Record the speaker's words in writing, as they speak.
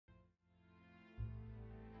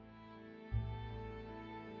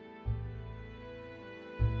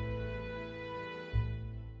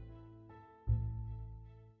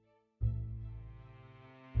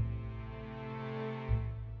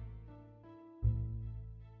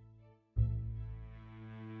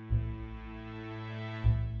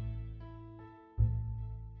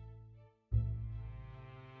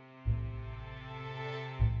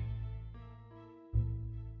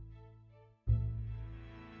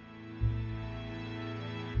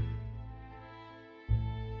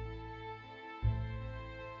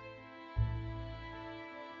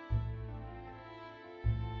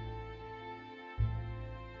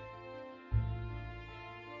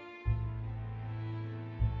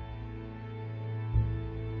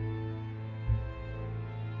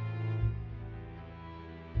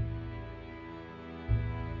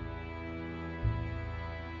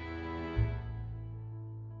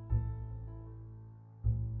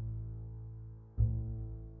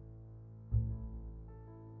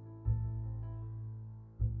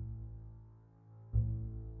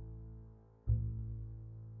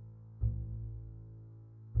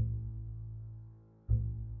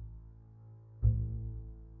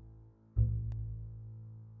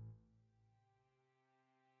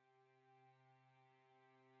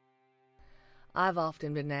I've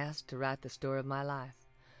often been asked to write the story of my life.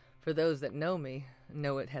 For those that know me,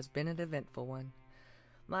 know it has been an eventful one.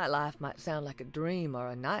 My life might sound like a dream or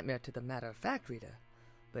a nightmare to the matter-of-fact reader,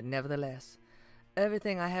 but nevertheless,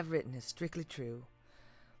 everything I have written is strictly true.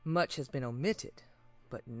 Much has been omitted,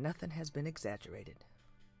 but nothing has been exaggerated.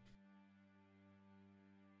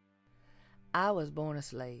 I was born a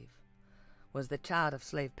slave, was the child of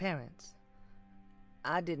slave parents.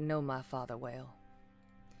 I didn't know my father well,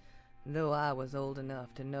 though I was old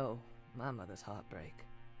enough to know my mother's heartbreak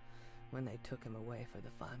when they took him away for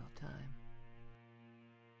the final time.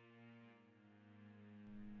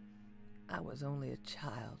 I was only a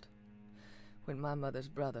child when my mother's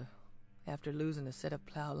brother, after losing a set of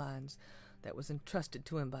plow lines that was entrusted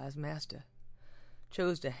to him by his master,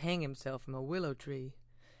 chose to hang himself from a willow tree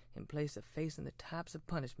in place of facing the types of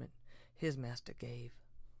punishment his master gave.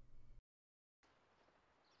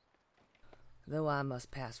 Though I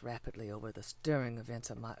must pass rapidly over the stirring events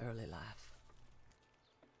of my early life.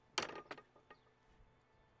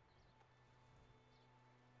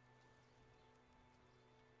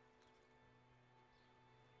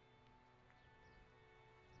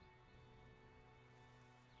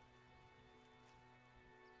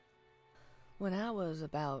 When I was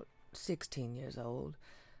about 16 years old,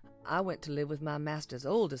 I went to live with my master's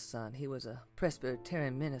oldest son. He was a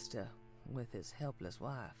Presbyterian minister with his helpless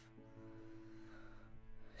wife.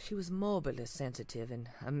 She was morbidly sensitive and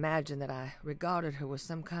imagined that I regarded her with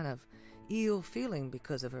some kind of ill feeling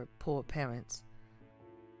because of her poor parents.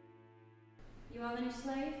 You are the new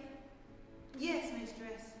slave? Yes,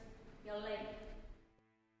 mistress. You're late.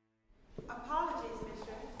 Apologies,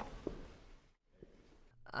 mistress.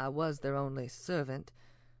 I was their only servant,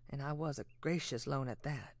 and I was a gracious loan at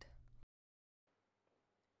that.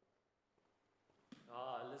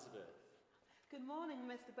 Elizabeth. Good morning,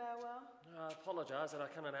 Mr. Barwell. I apologise that I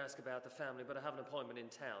cannot ask about the family, but I have an appointment in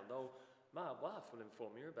town, though my wife will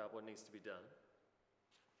inform you about what needs to be done.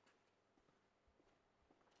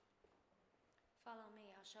 Follow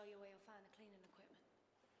me, I'll show you where you'll find the cleaning equipment.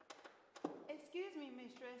 Excuse me,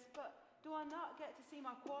 mistress, but do I not get to see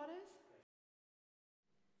my quarters?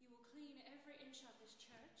 You will clean every inch of this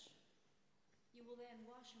church. You will then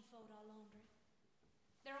wash and fold our laundry.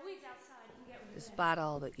 There are weeds outside, you can get rid of them. Despite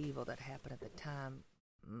all the evil that happened at the time,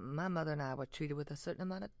 my mother and I were treated with a certain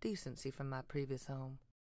amount of decency from my previous home.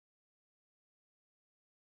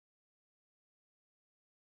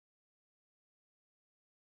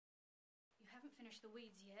 You haven't finished the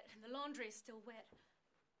weeds yet, and the laundry is still wet.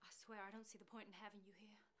 I swear I don't see the point in having you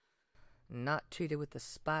here. Not treated with the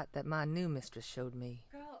spite that my new mistress showed me.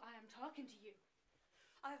 Girl, I am talking to you.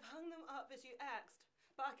 I have hung them up as you asked,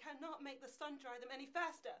 but I cannot make the sun dry them any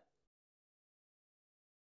faster.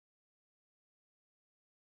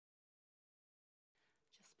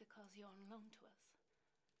 Just because you're on loan to us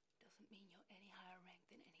doesn't mean you're any higher rank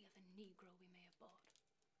than any other Negro we may have bought.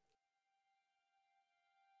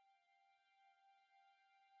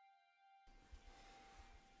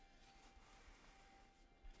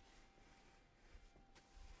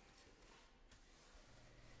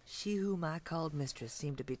 She whom I called mistress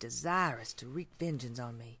seemed to be desirous to wreak vengeance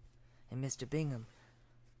on me, and Mr. Bingham,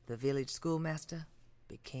 the village schoolmaster,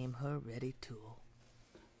 became her ready tool.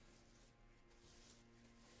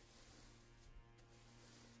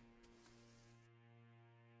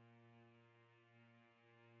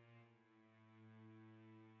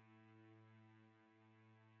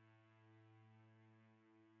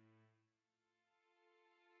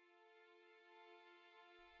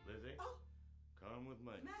 Lizzie, Oh. Come with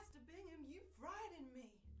me. Master Bingham, you frightened me.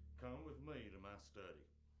 Come with me to my study.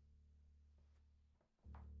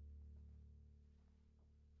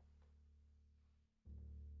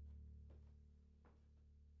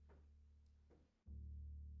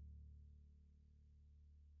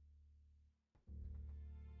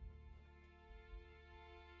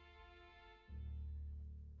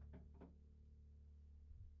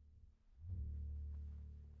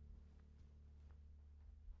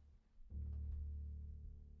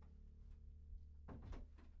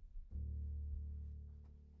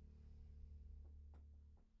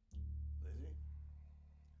 Lizzie,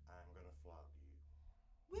 I'm gonna flog you.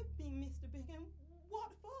 Whip me, Mr. Bingham.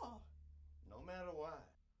 What for? No matter why,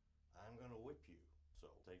 I'm gonna whip you. So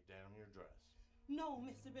take down your dress. No,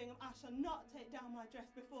 Mr. Bingham, I shall not take down my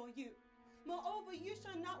dress before you. Moreover, you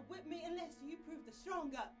shall not whip me unless you prove the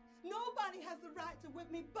stronger. Nobody has the right to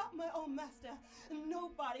whip me but my own master, and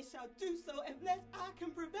nobody shall do so unless I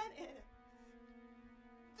can prevent it.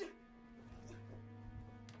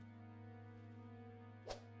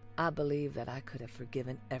 I believe that I could have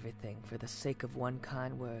forgiven everything for the sake of one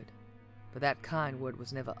kind word, but that kind word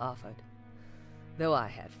was never offered. Though I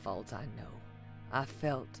had faults, I know. I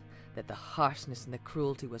felt that the harshness and the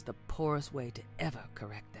cruelty was the poorest way to ever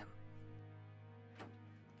correct them.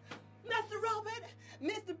 Master Robert,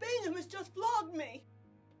 Mr. Bingham has just flogged me.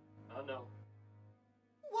 I know.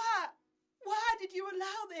 Why? Why did you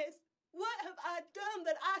allow this? What have I done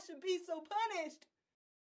that I should be so punished?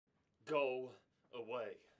 Go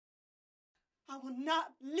away. I will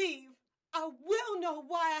not leave. I will know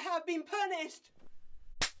why I have been punished.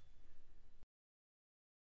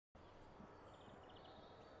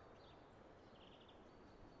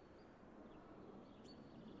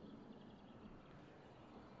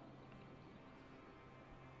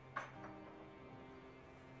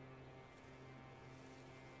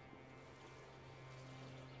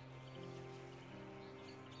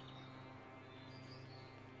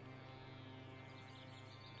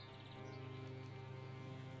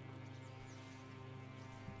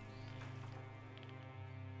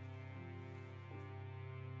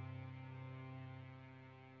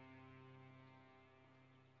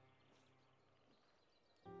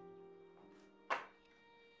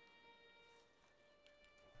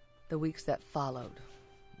 The weeks that followed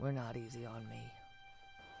were not easy on me.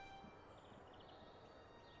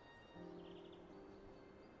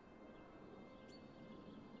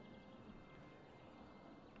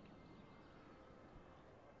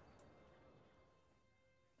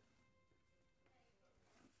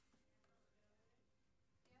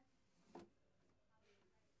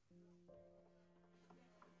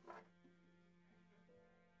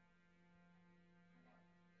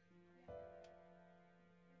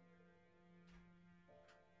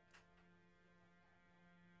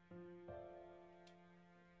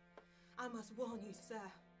 I must warn you, sir,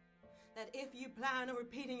 that if you plan on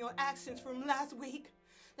repeating your actions from last week,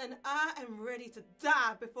 then I am ready to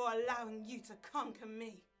die before allowing you to conquer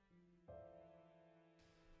me.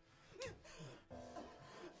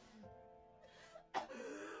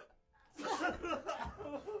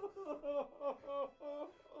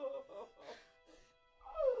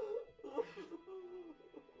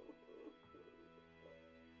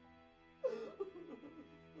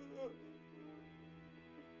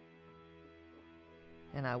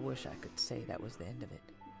 And I wish I could say that was the end of it.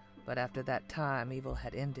 But after that time evil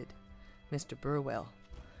had ended, Mr. Burwell,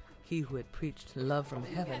 he who had preached love from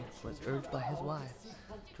heaven, was urged by his wife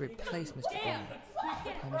to replace Mr. Bingham,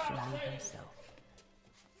 punishing me himself.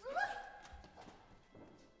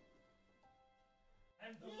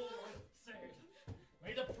 And the Lord said,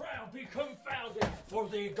 "May the proud be confounded, for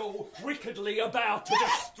they go wickedly about to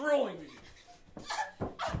destroy me."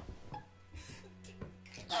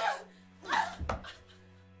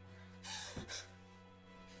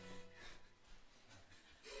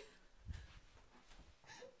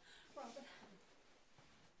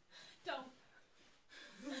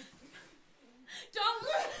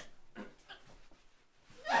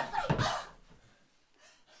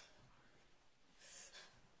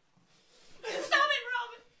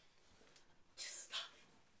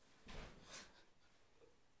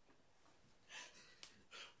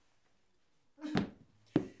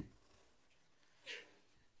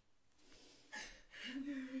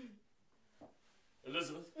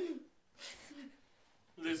 Elizabeth,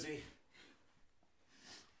 Lizzie,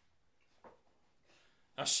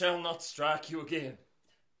 I shall not strike you again.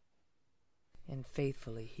 And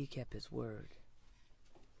faithfully he kept his word.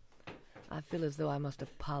 I feel as though I must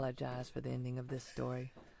apologize for the ending of this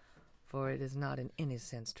story, for it is not in any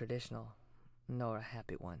sense traditional, nor a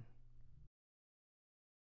happy one.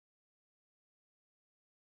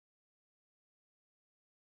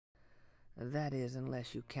 That is,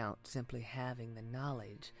 unless you count simply having the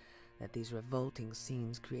knowledge that these revolting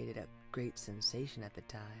scenes created a great sensation at the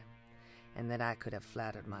time, and that I could have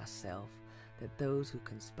flattered myself that those who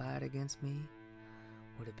conspired against me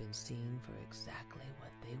would have been seen for exactly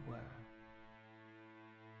what they were.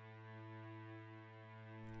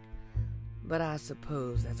 But I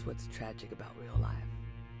suppose that's what's tragic about real life.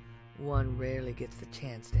 One rarely gets the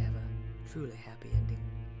chance to have a truly happy ending.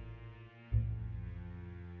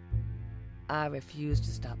 I refused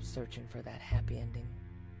to stop searching for that happy ending,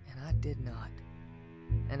 and I did not.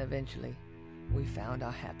 And eventually, we found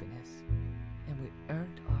our happiness, and we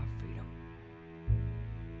earned our freedom.